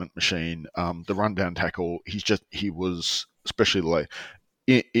excitement machine, the rundown tackle. He was especially like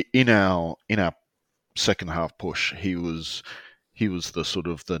in our second half push. He was the sort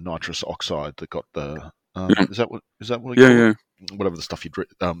of the nitrous oxide that got the is that what you call it? Whatever the stuff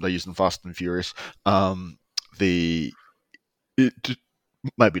they used in Fast and Furious.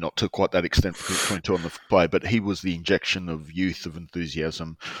 Maybe not to quite that extent for 22 on the play, but he was the injection of youth, of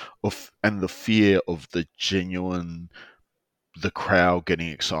enthusiasm, and the fear of the crowd getting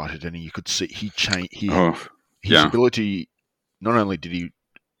excited, and you could see he changed his ability. Not only did he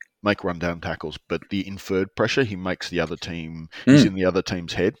make rundown tackles, but the inferred pressure he makes the other team. He's in the other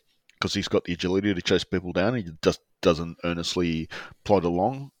team's head because he's got the agility to chase people down. He just doesn't earnestly plod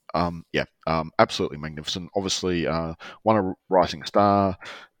along. Absolutely magnificent. Obviously, won a Rising Star.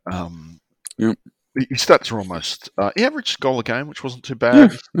 His stats are almost... he averaged a goal a game, which wasn't too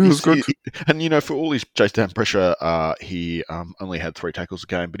bad. Yeah, it was good. And, for all his chase down pressure, he only had 3 tackles a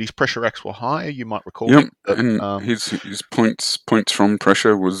game, but his pressure acts were higher, you might recall. Yep, and his points from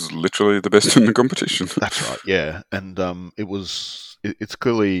pressure was literally the best in the competition. That's right, yeah. And it's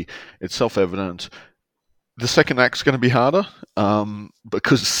clearly... It's self-evident. The second act's going to be harder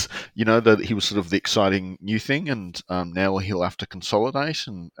because that he was sort of the exciting new thing, and now he'll have to consolidate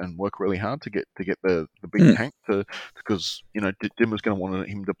and work really hard to get the big tank because Dimmer's going to want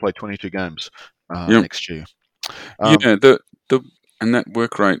him to play 22 games next year. And that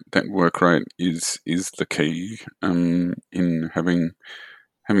work rate is the key in having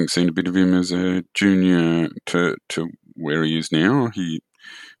seen a bit of him as a junior to where he is now.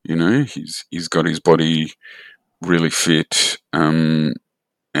 He's got his body really fit, and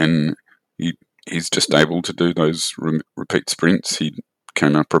he's just able to do those repeat sprints. He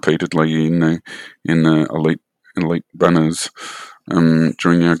came up repeatedly in the elite runners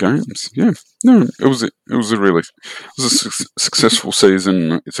during our games. Yeah, no, it was a successful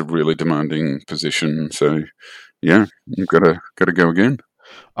season. It's a really demanding position, so yeah, you've got to go again.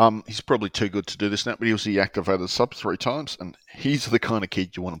 He's probably too good to do this now, but he was the activated sub 3 times, and he's the kind of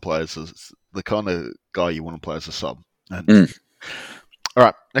kid you want to play the kind of guy you want to play as a sub. And All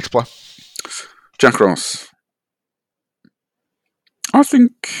right, next play. Jack Ross. I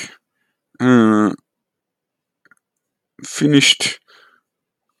think finished.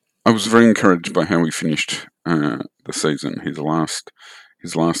 I was very encouraged by how he finished the season. His last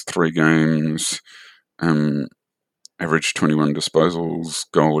 3 games, averaged 21 disposals,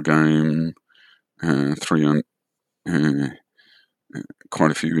 goal a game,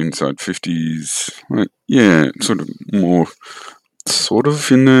 quite a few inside 50s. Sort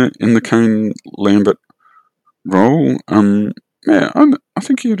of in the Kane Lambert role. I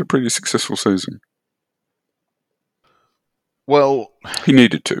think he had a pretty successful season. Well, he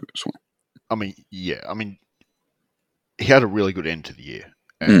needed to as well. I mean, he had a really good end to the year,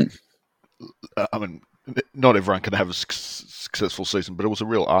 and I mean, not everyone can have a successful season, but it was a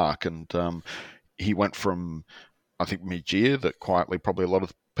real arc, and he went from, I think, mid-year that quietly probably a lot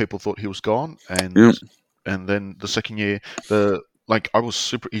of people thought he was gone, and then the second year, I was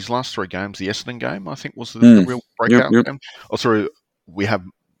super. His last 3 games, the Essendon game, I think, was the real breakout game. Oh, sorry, we have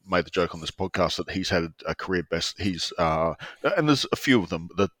made the joke on this podcast that he's had a career best. He's and there's a few of them.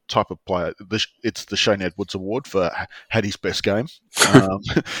 The type of player, it's the Shane Edwards Award for had his best game.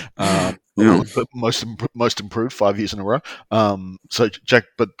 Most improved 5 years in a row. So Jack,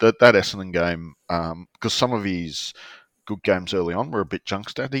 but that Essendon game, because some of his good games early on were a bit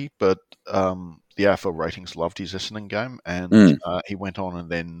junk statty, but the AFL ratings loved his Essendon game, and he went on and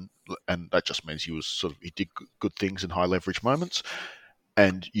that just means he did good things in high leverage moments.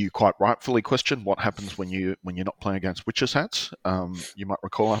 And you quite rightfully question what happens when you're not playing against Witches hats. You might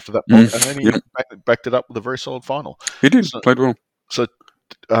recall after that point, and then he backed it up with a very solid final. He did, played well. So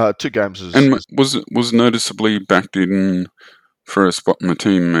 2 games was noticeably backed in for a spot in the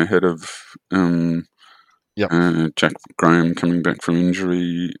team ahead of Jack Graham coming back from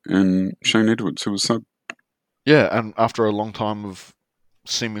injury and Shane Edwards, who was sub. Yeah, and after a long time of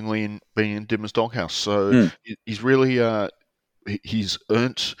seemingly being in Dimmer's doghouse, so he's really he's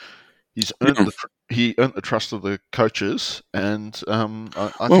earned the trust of the coaches, and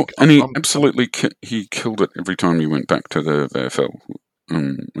absolutely he killed it every time he went back to the VFL,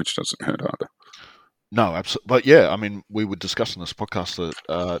 which doesn't hurt either. No, absolutely. But yeah, I mean, we were discussing this podcast that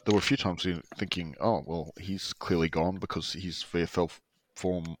there were a few times thinking, oh well, he's clearly gone because his VFL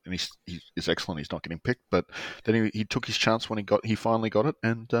form and he is excellent. He's not getting picked, but then he took his chance when he finally got it,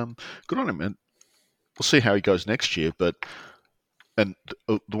 and good on him. And we'll see how he goes next year, but. And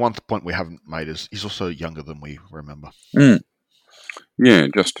the one point we haven't made is he's also younger than we remember. Yeah,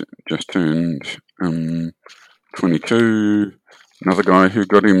 just turned 22. Another guy who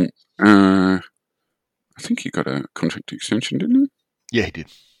got him, I think he got a contract extension, didn't he? Yeah, he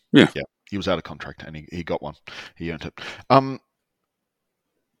did. Yeah. He was out of contract and he got one. He earned it.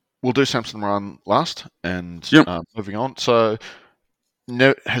 We'll do Samson Moran last, and moving on. So,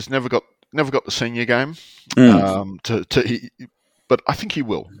 has never got the senior game. But I think he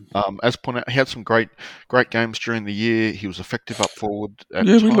will. As pointed out, he had some great games during the year. He was effective up forward at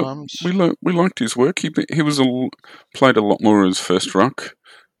times. We liked his work. He played a lot more as first ruck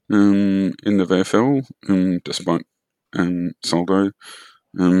in the VFL, despite Soldo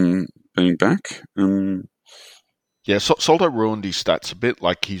being back. Soldo ruined his stats a bit.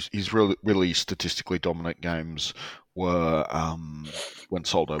 Like his really statistically dominant games were when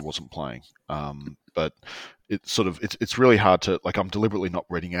Soldo wasn't playing. But it's really hard to, I'm deliberately not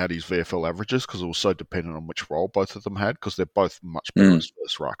reading out his VFL averages because it was so dependent on which role both of them had, because they're both much better as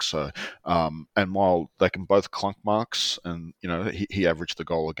first ruck. So, and while they can both clunk marks, and he averaged the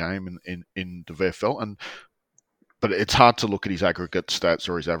goal a game in the VFL, but it's hard to look at his aggregate stats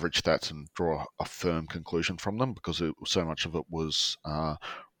or his average stats and draw a firm conclusion from them because so much of it was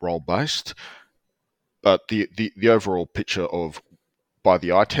role based. But the overall picture of, by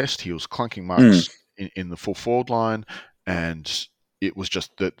the eye test, he was clunking marks in the full forward line, and it was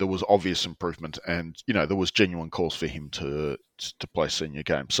just that there was obvious improvement, and there was genuine calls for him to play senior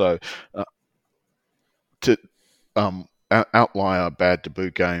game. So to outlier bad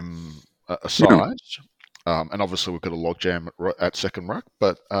debut game aside, and obviously we've got a logjam at second ruck,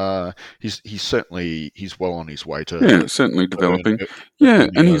 but he's well on his way to certainly developing.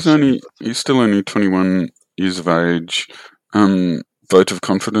 And he's still only 21 years of age. Vote of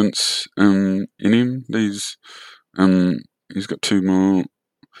confidence in him. He's got 2 more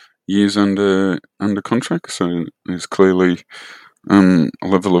years under contract, so there's clearly a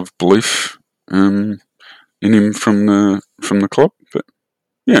level of belief in him from the club. But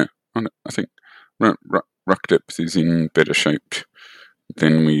yeah, I think ruck depth is in better shape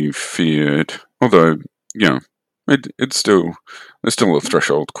than we feared. Although, there's still a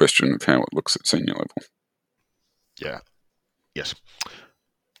threshold question of how it looks at senior level. Yeah. Yes.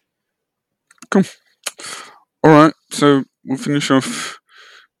 Cool. All right, so we'll finish off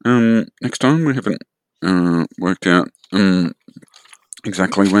next time. We haven't worked out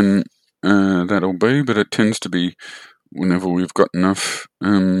exactly when that'll be, but it tends to be whenever we've got enough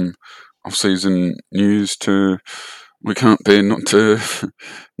off-season news to we can't bear not to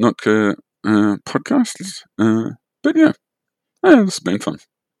podcasts. But yeah, this has been fun.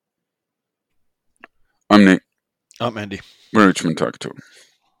 I'm Nick. I'm Andy. We're Richmond Tiger Talk.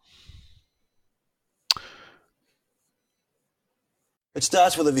 It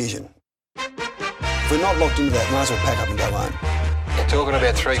starts with a vision. If we're not locked into that, might as well pack up and go home. You're talking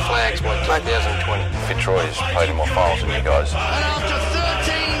about 3 flags by 2020. Fitzroy's played in more finals than you guys. And after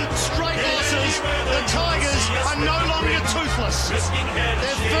 13 straight losses, the Tigers are no longer toothless. Their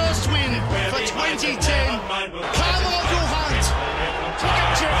first win for 2010. Carmichael Hunt.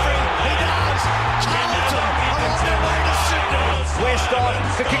 Pickett Jeffrey. He does. Carlton are on their way to Sydney. West on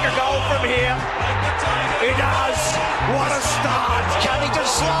to kick a goal from here. He does. What a start. Cunnington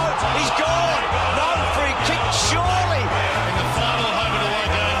slow. He's gone. No free kick, surely. In the final home and away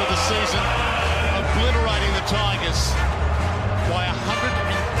game of the season, obliterating the Tigers by 113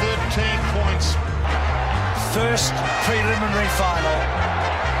 points. First preliminary final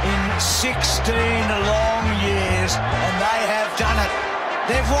in 16 long years, and they have done it.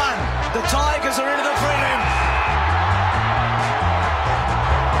 They've won. The Tigers are into the prelim.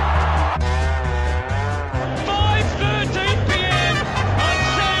 5:13 p.m. on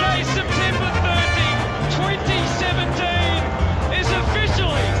Saturday, September 30, 2017 is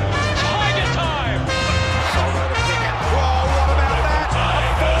officially Tiger time. Solo to Pickett. Whoa, what about that?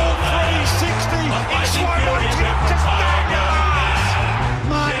 A full 360 in slow motion to Stagner.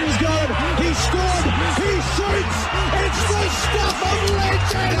 Martin's got it. He scored. He shoots. It's the stuff of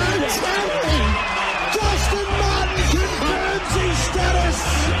legend. I'm telling you. Justin Martin confirms his status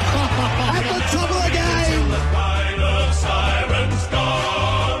at the top of the game. Sirens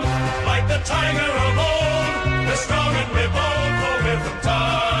gone, like the tiger of old. We're strong and we're bold, for we're from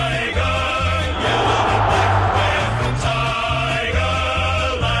Tiger. Yellow and black, we're from Tiger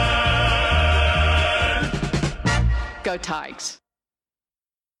Land. Go Tigers.